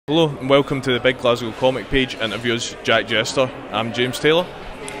Hello and welcome to the Big Glasgow Comic Page interviews Jack Jester. I'm James Taylor.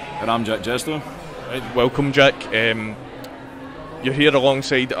 And I'm Jack Jester. Right, welcome Jack. You're here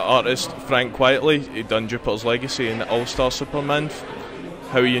alongside artist Frank Quietly. He done Jupiter's Legacy and All-Star Superman.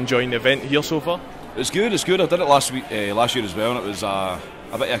 How are you enjoying the event here so far? It's good. I did it last year as well, and it was a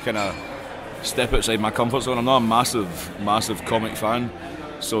bit of a kind of step outside my comfort zone. I'm not a massive comic fan,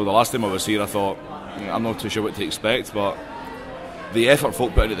 so the last time I was here I thought, I'm not too sure what to expect, but the effort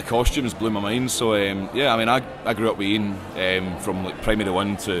folk put into the costumes blew my mind. So yeah, I mean, I grew up with Ian from like primary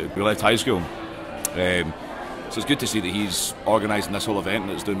one to we left high school. So it's good to see that he's organising this whole event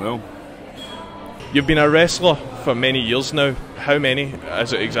and it's doing well. You've been a wrestler for many years now. How many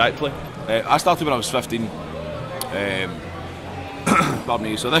is it exactly? I started when I was 15. Pardon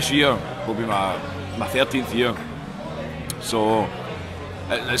me. So this year will be my 13th year. So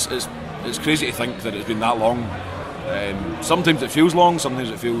it's crazy to think that it's been that long. Sometimes it feels long, sometimes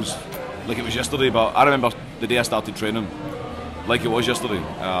it feels like it was yesterday, but I remember the day I started training like it was yesterday.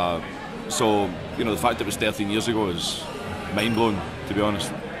 So, you know, the fact that it was 13 years ago is mind-blowing, to be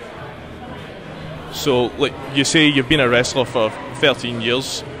honest. So, like you say, you've been a wrestler for 13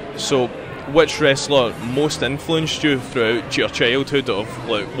 years, so which wrestler most influenced you throughout your childhood of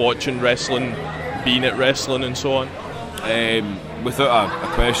like watching wrestling, being at wrestling and so on? Without a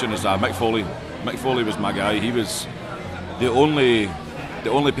question, is Mick Foley. Mick Foley was my guy. He was the only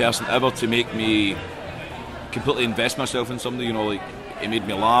person ever to make me completely invest myself in something. You know, like he made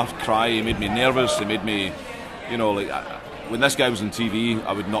me laugh, cry, he made me nervous, he made me, you know, like when this guy was on TV,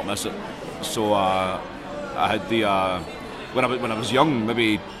 I would not miss it. So I had the when I was young,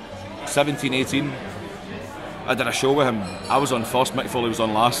 maybe 17, 18, I did a show with him. I was on first, Mick Foley was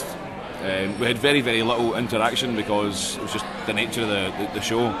on last. We had very, very little interaction because it was just the nature of the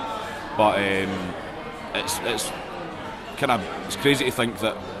show. But it's crazy to think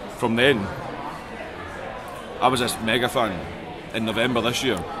that from then I was this mega fan. In November this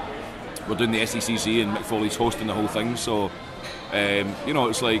year, we're doing the SECC and Mick Foley's hosting the whole thing. So you know,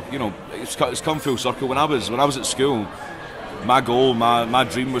 it's like, you know, it's come full circle. When I was at school, my goal, my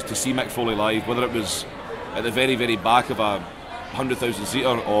dream was to see Mick Foley live, whether it was at the very, very back of a 100,000 seater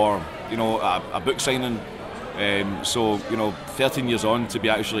or, you know, a book signing. So, you know, 13 years on to be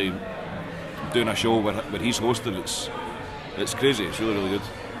actually doing a show where he's hosted, it's crazy. It's really, really good.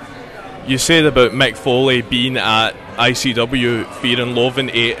 You said about Mick Foley being at ICW Fear and Loathing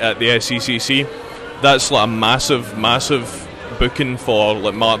 8 at the SECC. That's like a massive booking for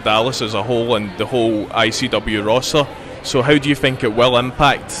like Mark Dallas as a whole and the whole ICW roster. So how do you think it will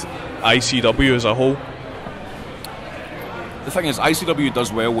impact ICW as a whole? The thing is, ICW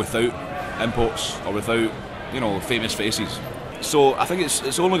does well without imports or without, you know, famous faces. So I think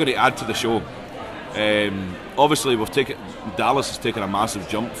it's only going to add to the show. Obviously, Dallas has taken a massive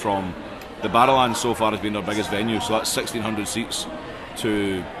jump from the Barrowlands so far has been their biggest venue, so that's 1,600 seats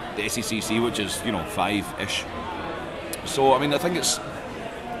to the SECC, which is, you know, 5-ish. So I mean, I think it's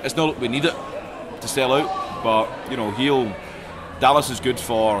not we need it to sell out, but you know, Dallas is good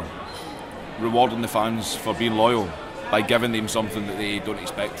for rewarding the fans for being loyal by giving them something that they don't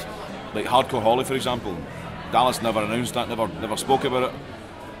expect. Like Hardcore Holly, for example, Dallas never announced that, never spoke about it.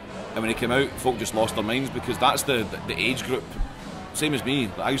 And when he came out, folk just lost their minds because that's the age group. Same as me.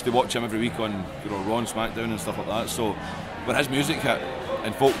 I used to watch him every week on, you know, Raw and SmackDown and stuff like that. So when his music hit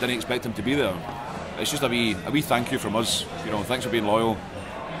and folk didn't expect him to be there, it's just a wee thank you from us. You know, thanks for being loyal.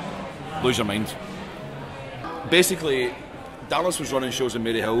 Lose your mind. Basically, Dallas was running shows in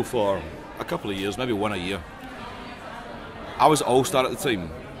Maryhill for a couple of years, maybe one a year. I was All-Star at the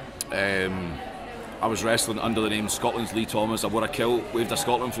time. I was wrestling under the name Scotland's Lee Thomas. I wore a kilt, waved a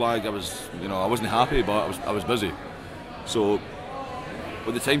Scotland flag. I wasn't happy, but I was busy. So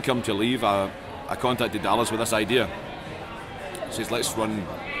when the time came to leave, I contacted Dallas with this idea. He says, let's run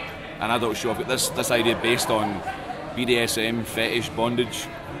an adult show. I've got this idea based on BDSM, fetish, bondage.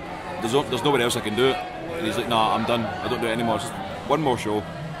 There's nowhere else I can do it. And he's like, nah, I'm done. I don't do it anymore. Just one more show.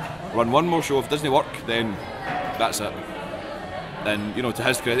 Run one more show. If it doesn't work, then that's it. And, you know, to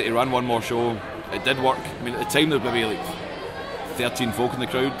his credit, he ran one more show. It did work. I mean, at the time there was maybe like 13 folk in the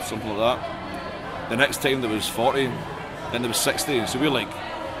crowd, something like that. The next time there was 40, then there was 60. So we were like,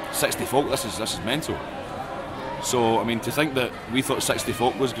 60 folk, this is mental. So, I mean, to think that we thought 60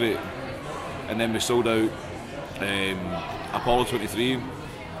 folk was great, and then we sold out Apollo 23,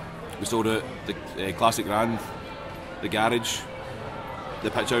 we sold out the Classic Grand, the Garage, the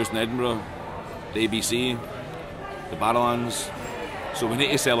Pitch House in Edinburgh, the ABC, the Barrowlands. So we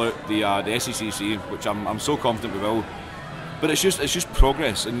need to sell out the SECC, which I'm so confident we will. But it's just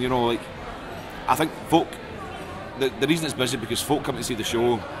progress, and you know, like, I think folk the reason it's busy because folk come to see the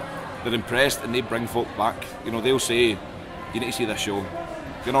show, they're impressed and they bring folk back. You know, they'll say, you need to see this show.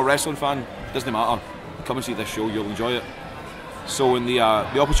 If you're not a wrestling fan, doesn't matter. Come and see this show, you'll enjoy it. So when the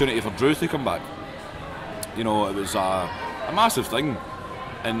opportunity for Drew to come back, you know, it was a massive thing.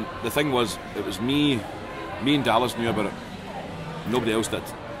 And the thing was, it was me and Dallas knew about it. Nobody else did.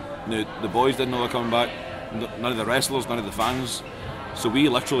 Now, the boys didn't know they were coming back. None of the wrestlers, none of the fans. So we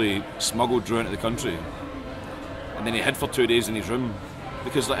literally smuggled Drew into the country. And then he hid for 2 days in his room.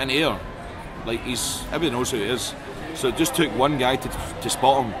 Because like, in air, like everybody knows who he is. So it just took one guy to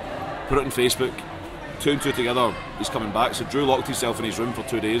spot him, put it on Facebook, 2 and 2 together, he's coming back. So Drew locked himself in his room for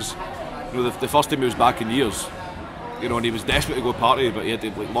 2 days. You know, the first time he was back in years. You know, and he was desperate to go party, but he had to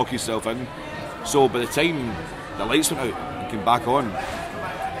like lock himself in. So by the time the lights went out and came back on,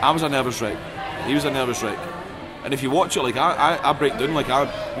 I was a nervous wreck. He was a nervous wreck. And if you watch it, like I break down, like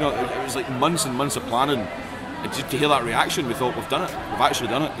you know, it was like months and months of planning. And just to hear that reaction, we thought we've done it. We've actually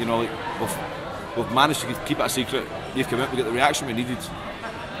done it. You know, like we've managed to keep it a secret. You've come out, we get the reaction we needed,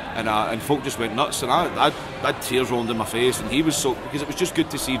 and folk just went nuts. And I had tears rolling down my face, and he was so, because it was just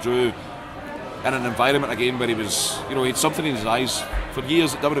good to see Drew in an environment again where he was, you know, he had something in his eyes. For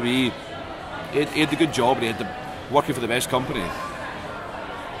years at WWE, he had the good job, and he had the working for the best company,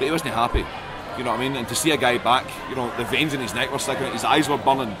 but he wasn't happy. You know what I mean? And to see a guy back, you know, the veins in his neck were sticking out, his eyes were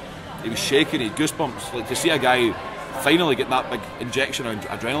burning, he was shaking, he had goosebumps. Like to see a guy finally get that big injection of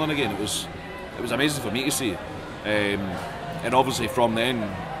adrenaline again, it was amazing for me to see. And obviously from then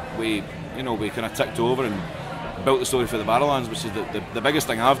we kind of ticked over and built the story for the Barrowlands, which is the biggest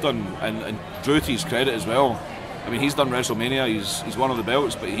thing I've done, and Drew, to his credit as well. I mean, he's done WrestleMania, he's won all the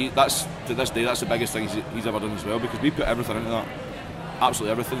belts, but that's to this day, that's the biggest thing he's ever done as well, because we put everything into that,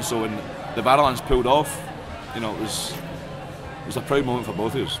 absolutely everything. So when the Barrowlands pulled off, you know, it was a proud moment for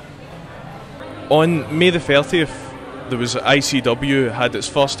both of us. On May the 30th, there was ICW had its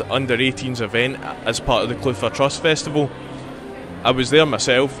first under-18s event as part of the Clutha Trust Festival. I was there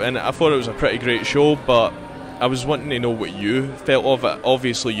myself, and I thought it was a pretty great show, but I was wanting to know what you felt of it.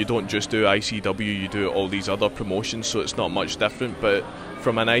 Obviously you don't just do ICW, you do all these other promotions, so it's not much different, but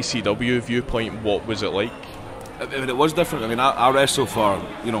from an ICW viewpoint, what was it like? I mean, it was different. I mean, I wrestle for,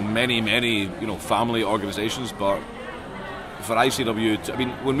 you know, many, you know, family organisations, but for ICW, I mean,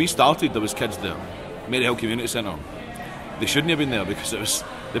 when we started there was kids there, Maryhill Community Centre. They shouldn't have been there because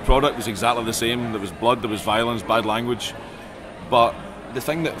the product was exactly the same. There was blood, there was violence, bad language. But the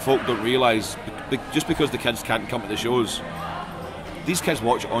thing that folk don't realise, just because the kids can't come to the shows, these kids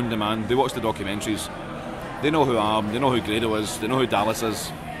watch on demand, they watch the documentaries. They know who I am, they know who Grado is, they know who Dallas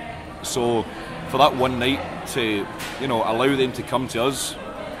is. So for that one night to, you know, allow them to come to us,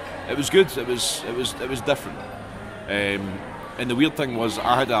 it was good. It was different. And the weird thing was,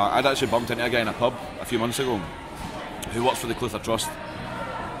 I'd actually bumped into a guy in a pub a few months ago who works for the Clutha Trust,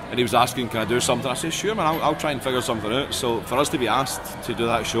 and he was asking, can I do something? I said, sure man, I'll try and figure something out. So for us to be asked to do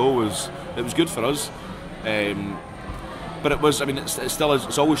that show was good for us. But it was, I mean, it's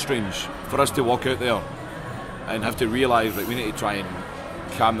always strange for us to walk out there and have to realise that we need to try and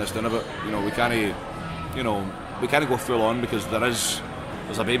calm this down a bit. You know, we can't go full on, because there's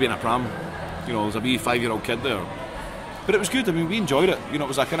a baby in a pram. You know, there's a wee 5-year-old kid there. But it was good. I mean, we enjoyed it. You know, it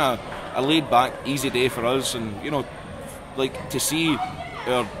was a kind of a laid back, easy day for us, and you know, like to see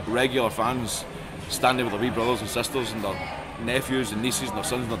our regular fans standing with their wee brothers and sisters and their nephews and nieces and their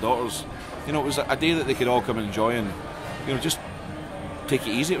sons and their daughters. You know, it was a day that they could all come and enjoy, and you know, just take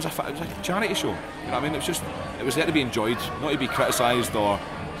it easy. It was a charity show. You know what I mean? It was there to be enjoyed, not to be criticised or,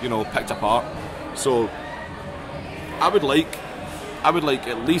 you know, picked apart. So I would like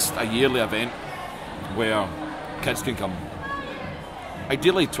at least a yearly event where kids can come.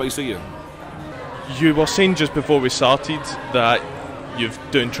 Ideally twice a year. You were saying just before we started that you're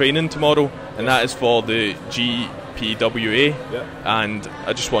doing training tomorrow, and that is for the GPWA. Yeah. And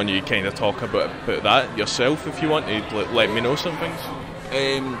I just want you to kind of talk about that yourself, if you want to let me know some things.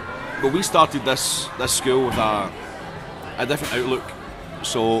 Well, we started this school with a different outlook.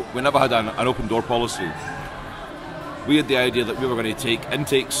 So we never had an open door policy. We had the idea that we were going to take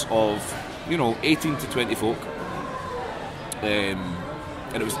intakes of, you know, 18 to 20 folk. And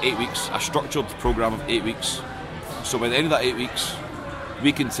it was 8 weeks, a structured programme of 8 weeks. So by the end of that 8 weeks,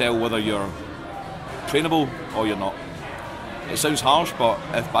 we can tell whether you're trainable or you're not. It sounds harsh, but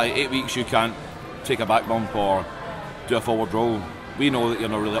if by 8 weeks you can't take a back bump or do a forward roll, we know that you're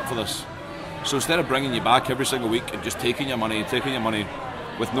not really up for this. So instead of bringing you back every single week and just taking your money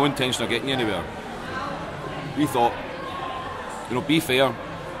with no intention of getting you anywhere, we thought, you know, be fair.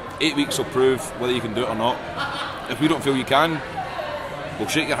 8 weeks will prove whether you can do it or not. If we don't feel you can, we'll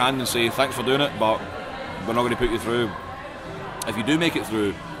shake your hand and say thanks for doing it, but we're not going to put you through. If you do make it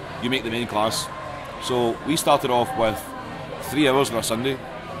through, you make the main class. So we started off with 3 hours on a Sunday,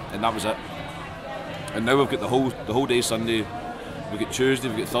 and that was it. And now we've got the whole day Sunday. We've got Tuesday,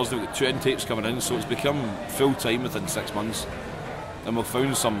 we've got Thursday, we've got 2 intakes coming in. So it's become full time within 6 months, and we've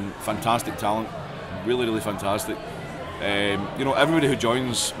found some fantastic talent, really, really fantastic. You know, everybody who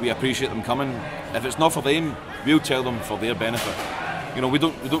joins, we appreciate them coming. If it's not for them, we'll tell them for their benefit. You know, we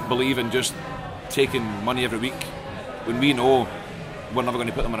don't believe in just taking money every week when we know we're never going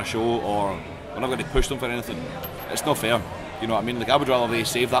to put them on a show or we're not going to push them for anything. It's not fair. You know what I mean? Like, I would rather they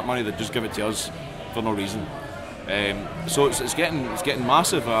save that money than just give it to us for no reason. So it's getting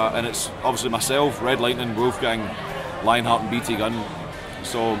massive, and it's obviously myself, Red Lightning, Wolfgang, Lionheart, and BT Gun.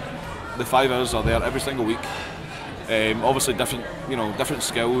 So the 5 hours are there every single week. Obviously different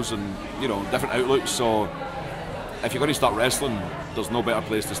skills and different outlooks. So if you're going to start wrestling, there's no better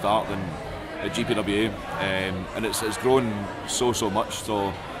place to start than at GPWA, and it's grown so much.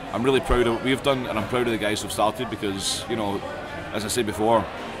 So I'm really proud of what we've done, and I'm proud of the guys who've started, because as I said before,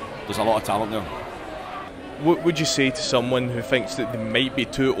 there's a lot of talent there. What would you say to someone who thinks that they might be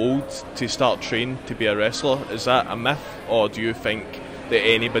too old to start training to be a wrestler? Is that a myth, or do you think that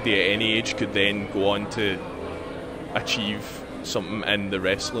anybody at any age could then go on to achieve something in the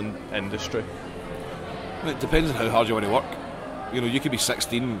wrestling industry? It depends on how hard you want to work. You could be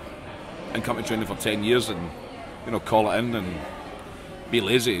 16 and come to training for 10 years and call it in and be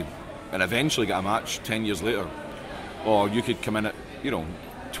lazy and eventually get a match 10 years later. Or you could come in at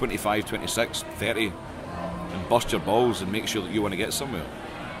 25, 26, 30 and bust your balls and make sure that you want to get somewhere.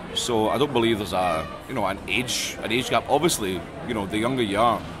 So I don't believe there's an age gap. Obviously, the younger you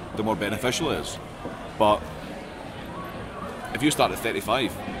are, the more beneficial it is. But if you start at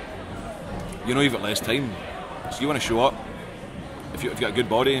 35, you've got less time. So you want to show up. If you've got a good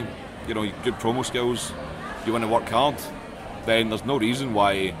body, good promo skills, you want to work hard, then there's no reason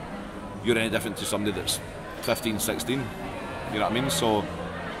why you're any different to somebody that's 15, 16. You know what I mean? So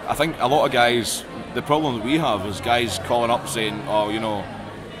I think a lot of guys, the problem that we have is guys calling up saying, oh,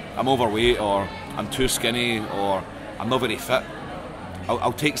 I'm overweight, or I'm too skinny, or I'm not very fit.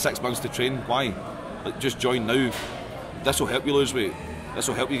 I'll take 6 months to train. Why? Like, just join now. This will help you lose weight. This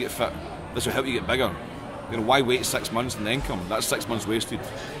will help you get fit. This will help you get bigger. Why wait 6 months and then come? That's 6 months wasted.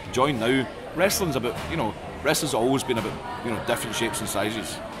 Join now. Wrestling's about, wrestling's always been about, different shapes and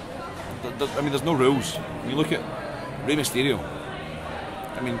sizes. There's no rules. You look at Rey Mysterio.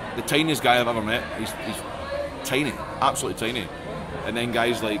 The tiniest guy I've ever met. He's tiny, absolutely tiny. And then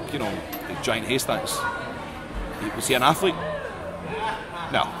guys like, like Giant Haystacks. Was he an athlete?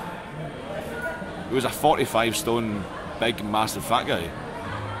 No. He was a 45 stone, big, massive, fat guy.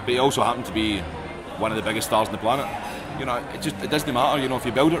 But he also happened to be one of the biggest stars on the planet. It doesn't matter. If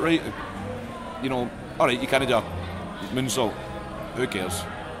you build it right, all right, you can't do a moonsault. Who cares?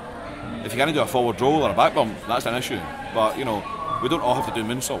 If you can't do a forward roll or a back bump, that's an issue. But we don't all have to do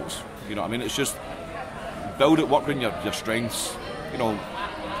moonsaults. It's just build it, work on your strengths.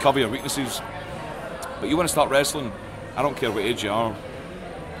 Cover your weaknesses. But you want to start wrestling, I don't care what age you are.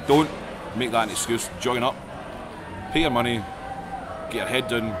 Don't make that an excuse. Join up, pay your money, get your head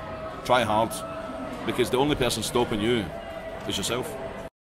down, try hard, because the only person stopping you is yourself.